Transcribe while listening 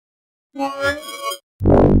Nicole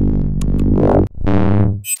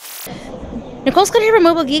Scott here from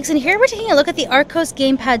Mobile Geeks, and here we're taking a look at the Archos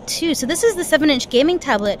GamePad 2. So this is the 7-inch gaming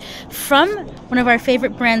tablet from one of our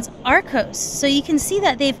favorite brands, Archos. So you can see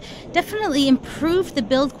that they've definitely improved the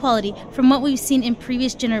build quality from what we've seen in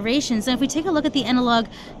previous generations. And if we take a look at the analog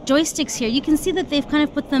joysticks here, you can see that they've kind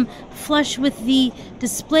of put them flush with the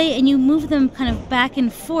display, and you move them kind of back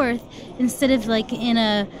and forth instead of like in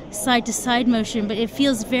a side-to-side motion, but it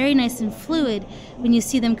feels very nice and fluid when you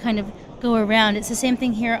see them kind of go around. It's the same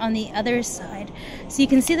thing here on the other side. So you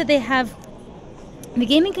can see that they have the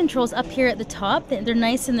gaming controls up here at the top. They're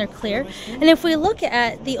nice and they're clear. And if we look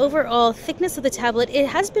at the overall thickness of the tablet, it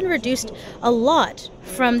has been reduced a lot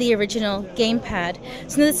from the original gamepad.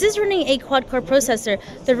 So this is running a quad-core processor,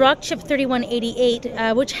 the Rockchip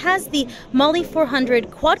 3188, which has the Mali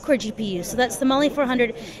 400 quad-core GPU. So that's the Mali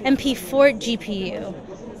 400 MP4 GPU.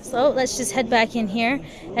 So let's just head back in here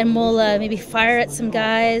and we'll maybe fire at some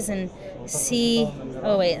guys and see.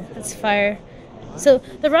 Oh wait, let's fire. So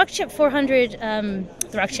the Rockchip 400,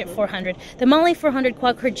 the Mali 400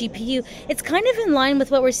 quad-core GPU, it's kind of in line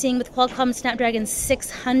with what we're seeing with Qualcomm Snapdragon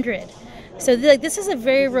 600. So this is a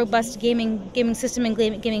very robust gaming system and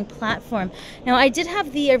gaming platform. Now, I did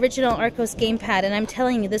have the original Archos GamePad, and I'm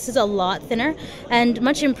telling you, this is a lot thinner and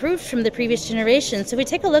much improved from the previous generation. So if we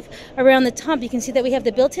take a look around the top, you can see that we have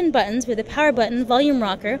the built-in buttons with a power button, volume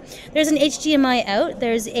rocker. There's an HDMI out.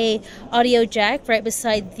 There's a audio jack right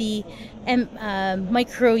beside the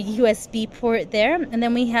micro USB port there. And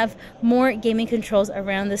then we have more gaming controls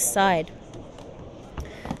around the side.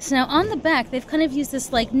 So now on the back, they've kind of used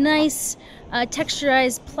this like nice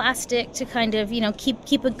texturized plastic to kind of, you know,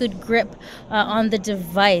 keep a good grip on the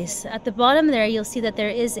device. At the bottom there, you'll see that there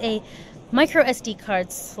is a micro SD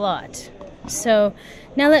card slot. So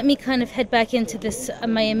now let me kind of head back into this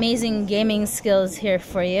my amazing gaming skills here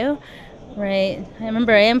for you. Right, I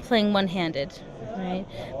remember I am playing one-handed. Right,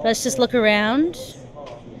 let's just look around.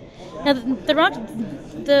 Now the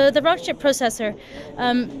Rockchip processor.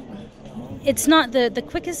 It's not the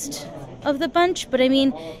quickest of the bunch, but I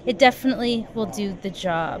mean, it definitely will do the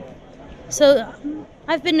job. So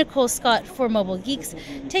I've been Nicole Scott for Mobile Geeks,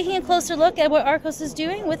 taking a closer look at what Archos is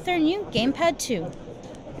doing with their new GamePad 2.